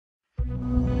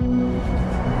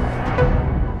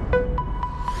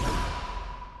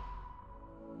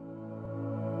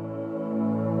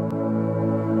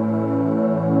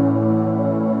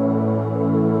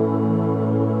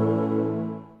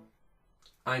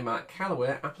I'm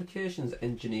Calloway, Applications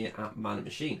Engineer at Man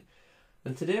Machine,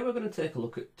 and today we're going to take a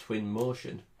look at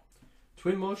Twinmotion.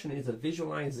 Twinmotion is a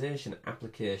visualization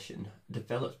application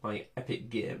developed by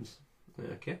Epic Games.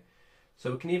 Okay,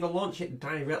 so we can either launch it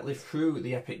directly through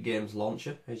the Epic Games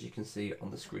launcher, as you can see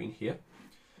on the screen here.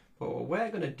 But what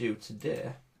we're going to do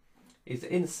today is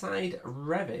inside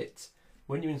Revit,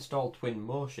 when you install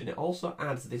Twinmotion, it also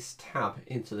adds this tab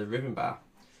into the ribbon bar.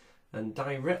 And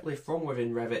directly from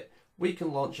within Revit, we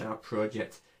can launch our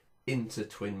project into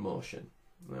Twinmotion.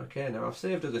 Okay, now I've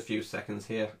saved us a few seconds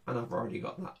here and I've already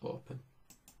got that open.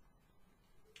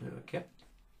 Okay,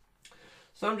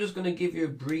 so I'm just going to give you a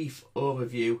brief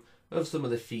overview of some of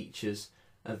the features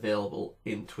available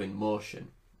in Twinmotion.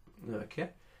 Okay,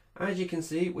 as you can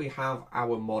see, we have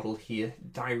our model here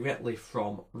directly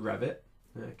from Revit.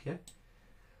 Okay,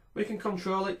 we can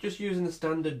control it just using the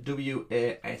standard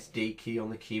WASD key on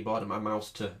the keyboard and my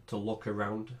mouse to look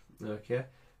around. Okay,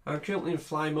 I'm currently in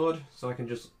fly mode, so I can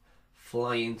just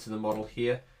fly into the model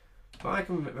here, but I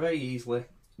can very easily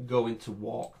go into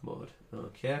walk mode.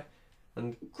 Okay,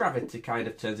 and gravity kind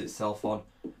of turns itself on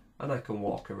and I can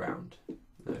walk around.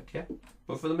 Okay,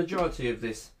 but for the majority of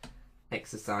this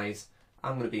exercise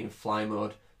I'm going to be in fly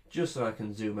mode just so I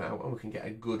can zoom out and we can get a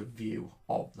good view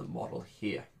of the model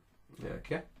here.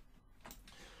 Okay,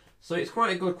 so it's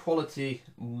quite a good quality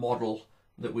model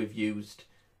that we've used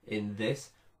in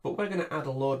this, but we're going to add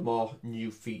a load more new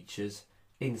features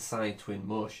inside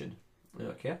Twinmotion.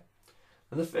 Okay,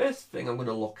 and the first thing I'm going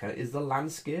to look at is the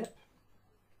landscape.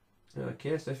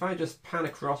 Okay, so if I just pan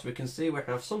across, we can see we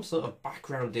have some sort of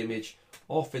background image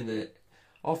off in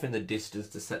the distance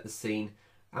to set the scene,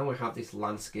 and we have this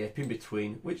landscape in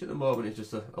between, which at the moment is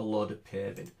just a load of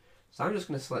paving. So I'm just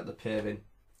going to select the paving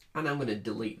and I'm going to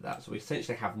delete that, so we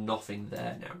essentially have nothing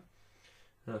there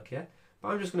now. Okay, but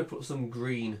I'm just going to put some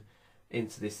green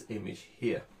into this image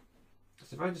here.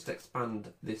 So if I just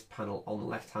expand this panel on the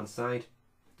left hand side,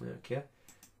 okay,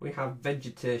 we have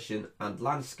vegetation and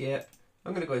landscape.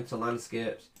 I'm going to go into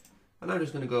landscapes and I'm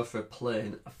just going to go for a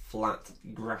plain, a flat,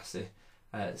 grassy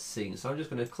scene. So I'm just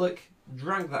going to click,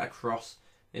 drag that across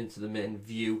into the main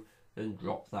view and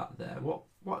drop that there.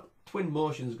 What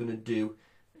Twinmotion is going to do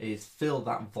is fill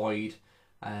that void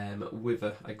with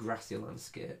a grassy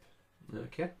landscape.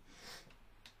 Okay,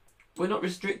 we're not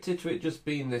restricted to it just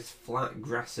being this flat,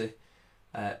 grassy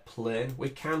plane. We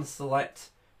can select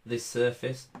this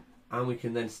surface and we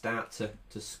can then start to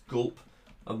sculpt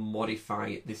and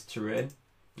modify this terrain.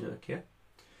 Okay,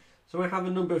 so we have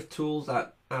a number of tools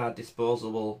at our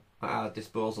disposal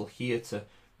here to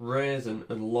raise and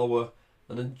lower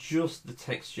and adjust the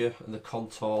texture and the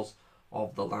contours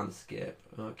of the landscape.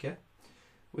 Okay,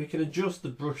 we can adjust the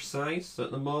brush size. So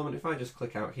at the moment, if I just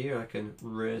click out here, I can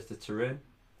raise the terrain.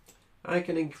 I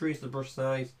can increase the brush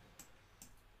size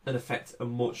and affect a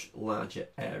much larger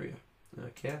area.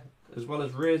 Okay, as well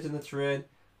as raising the terrain,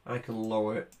 I can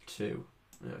lower it too.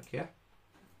 Okay,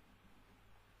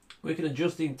 we can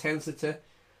adjust the intensity,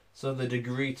 so the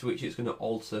degree to which it's going to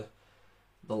alter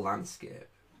the landscape,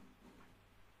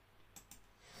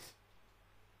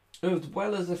 as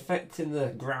well as affecting the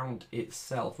ground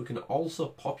itself. We can also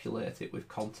populate it with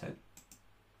content.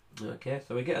 Okay,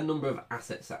 so we get a number of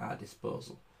assets at our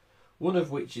disposal, one of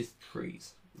which is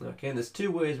trees. Okay, and there's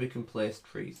two ways we can place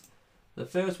trees. The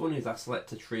first one is I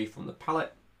select a tree from the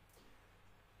palette.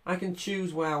 I can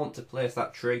choose where I want to place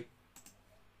that tree,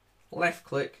 left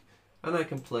click, and I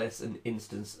can place an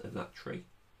instance of that tree.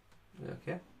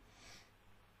 Okay,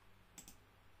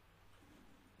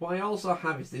 what I also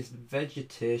have is this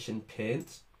vegetation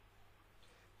paint,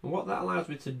 and what that allows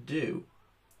me to do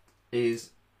is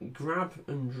grab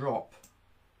and drop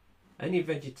any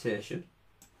vegetation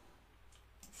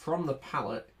from the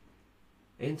palette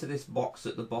into this box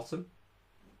at the bottom.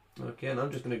 Okay, and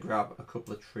I'm just going to grab a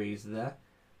couple of trees there.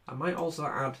 I might also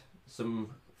add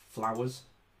some flowers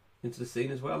into the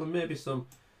scene as well, and maybe some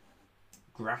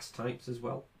grass types as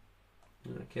well.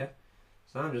 Okay,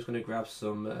 so I'm just going to grab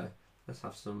some, let's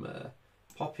have some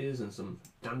poppies and some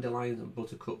dandelions and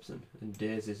buttercups and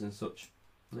daisies and such.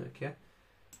 Okay,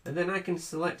 and then I can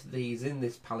select these in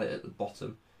this palette at the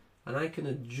bottom and I can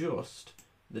adjust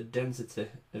the density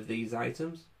of these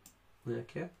items.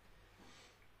 Okay,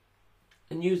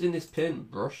 and using this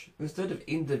paintbrush, instead of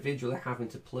individually having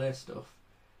to place stuff,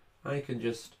 I can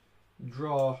just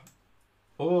draw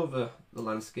over the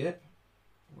landscape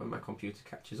when my computer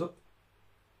catches up.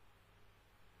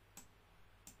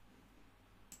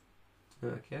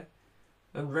 Okay,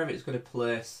 and Revit's going to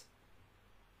place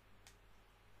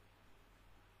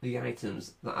the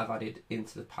items that I've added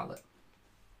into the palette.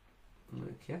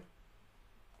 Okay,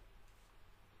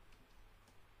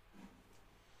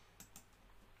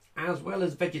 as well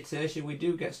as vegetation, we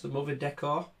do get some other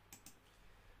decor.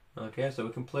 Okay, so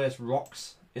we can place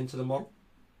rocks into the model.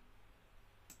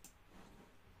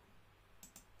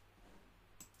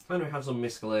 And we have some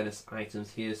miscellaneous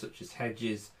items here, such as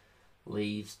hedges,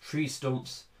 leaves, tree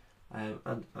stumps,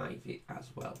 and ivy as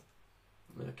well.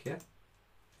 Okay.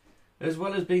 As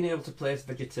well as being able to place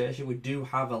vegetation, we do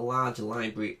have a large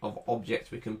library of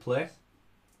objects we can place.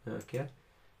 Okay.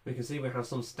 We can see we have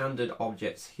some standard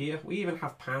objects here. We even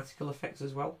have particle effects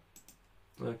as well.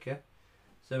 Okay.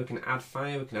 So we can add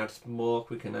fire, we can add smoke,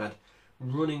 we can add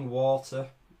running water,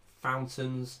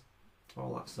 fountains,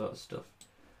 all that sort of stuff.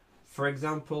 For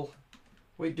example,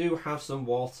 we do have some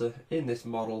water in this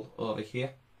model over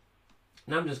here.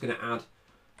 And I'm just going to add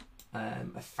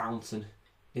a fountain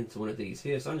into one of these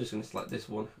here. So I'm just going to select this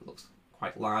one. It looks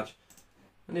quite large.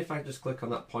 And if I just click on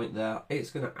that point there,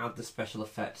 it's going to add the special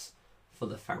effects for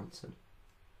the fountain.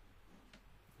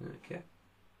 Okay.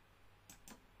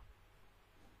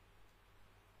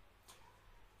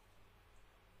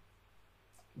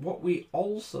 What we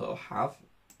also have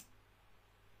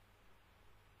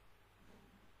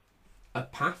are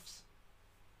paths.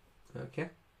 Okay.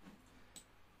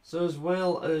 So as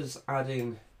well as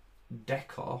adding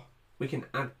decor, we can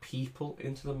add people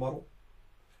into the model.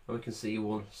 And we can see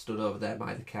one stood over there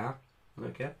by the car.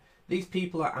 Okay. These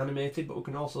people are animated, but we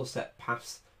can also set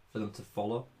paths for them to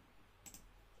follow.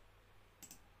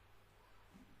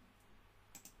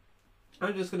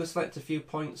 I'm just going to select a few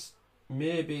points,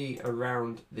 maybe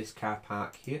around this car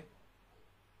park here.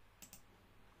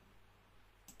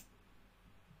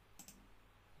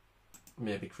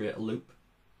 Maybe create a loop.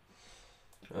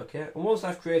 Okay, and once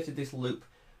I've created this loop,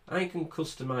 I can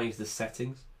customize the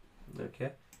settings.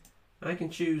 Okay, I can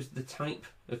choose the type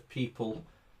of people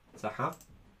to have,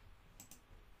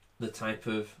 the type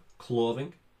of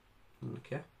clothing.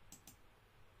 Okay,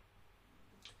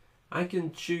 I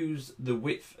can choose the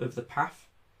width of the path.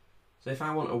 So if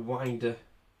I want a wider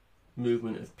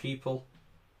movement of people,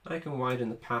 I can widen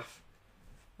the path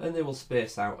and they will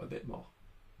space out a bit more.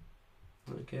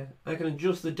 Okay, I can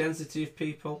adjust the density of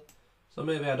people, so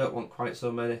maybe I don't want quite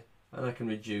so many, and I can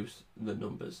reduce the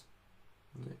numbers.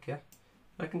 Okay,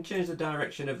 I can change the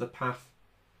direction of the path,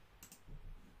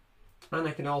 and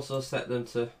I can also set them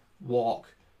to walk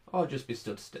or just be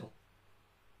stood still.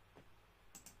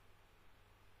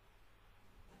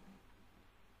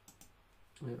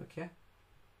 Okay.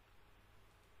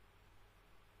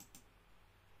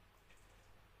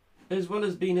 As well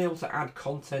as being able to add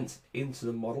content into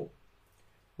the model,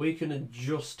 we can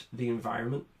adjust the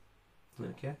environment.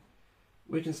 Okay.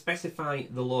 We can specify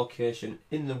the location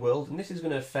in the world, and this is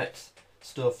going to affect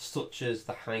stuff such as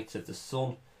the height of the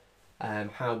sun,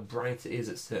 how bright it is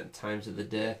at certain times of the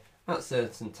day, at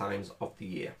certain times of the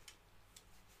year.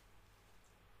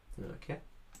 Okay.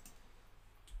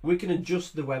 We can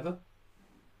adjust the weather.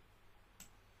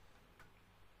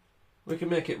 We can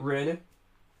make it rainy.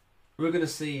 We're going to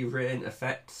see rain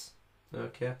effects.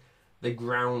 Okay. The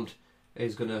ground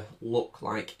is going to look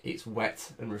like it's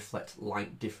wet and reflect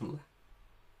light differently.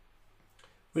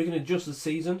 We can adjust the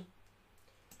season.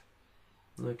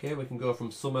 Okay, we can go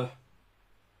from summer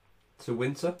to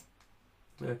winter.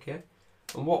 Okay,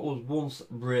 and what was once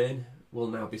rain will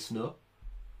now be snow.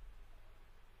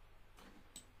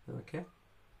 Okay,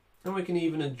 and we can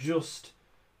even adjust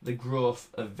the growth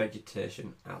of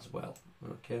vegetation as well.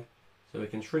 Okay, so we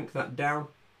can shrink that down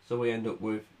so we end up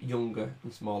with younger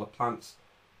and smaller plants,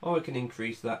 or we can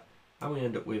increase that and we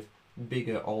end up with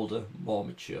bigger, older, more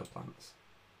mature plants.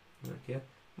 Okay,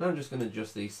 now I'm just going to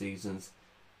adjust these seasons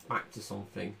back to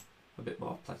something a bit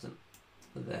more pleasant.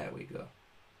 There we go.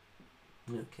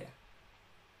 Okay.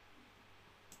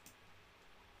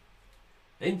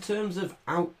 In terms of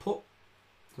output,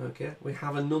 okay, we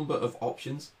have a number of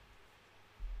options.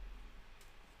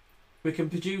 We can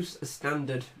produce a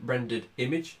standard rendered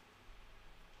image.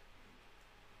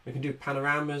 We can do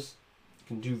panoramas, we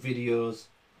can do videos,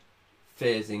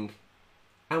 phasing,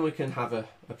 and we can have a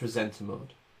presenter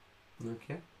mode.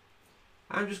 Okay.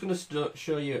 I'm just going to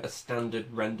show you a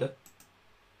standard render.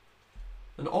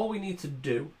 And all we need to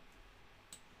do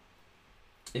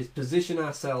is position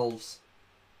ourselves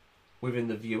within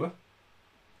the viewer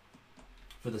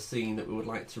for the scene that we would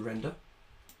like to render.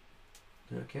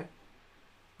 Okay.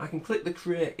 I can click the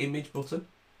create image button.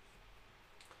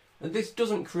 And this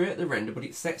doesn't create the render, but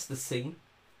it sets the scene.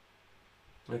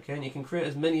 Okay, and you can create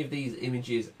as many of these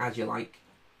images as you like.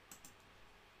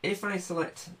 If I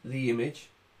select the image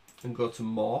and go to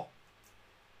more,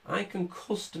 I can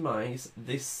customize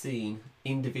this scene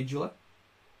individually.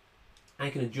 I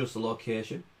can adjust the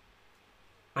location.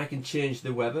 I can change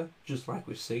the weather, just like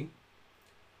we've seen.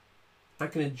 I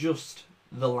can adjust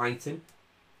the lighting,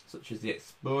 such as the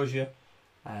exposure,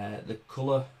 the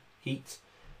colour, heat,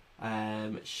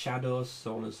 shadows,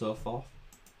 so on and so forth.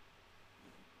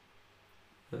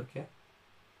 Okay.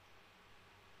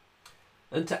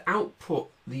 And to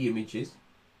output the images,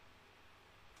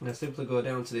 I simply go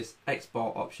down to this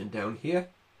export option down here,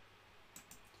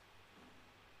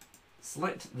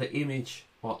 select the image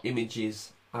or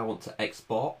images I want to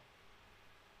export,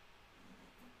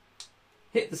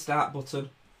 hit the start button,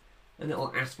 and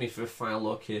it'll ask me for a file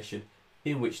location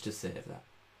in which to save that.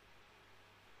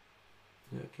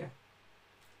 Okay.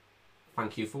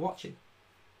 Thank you for watching.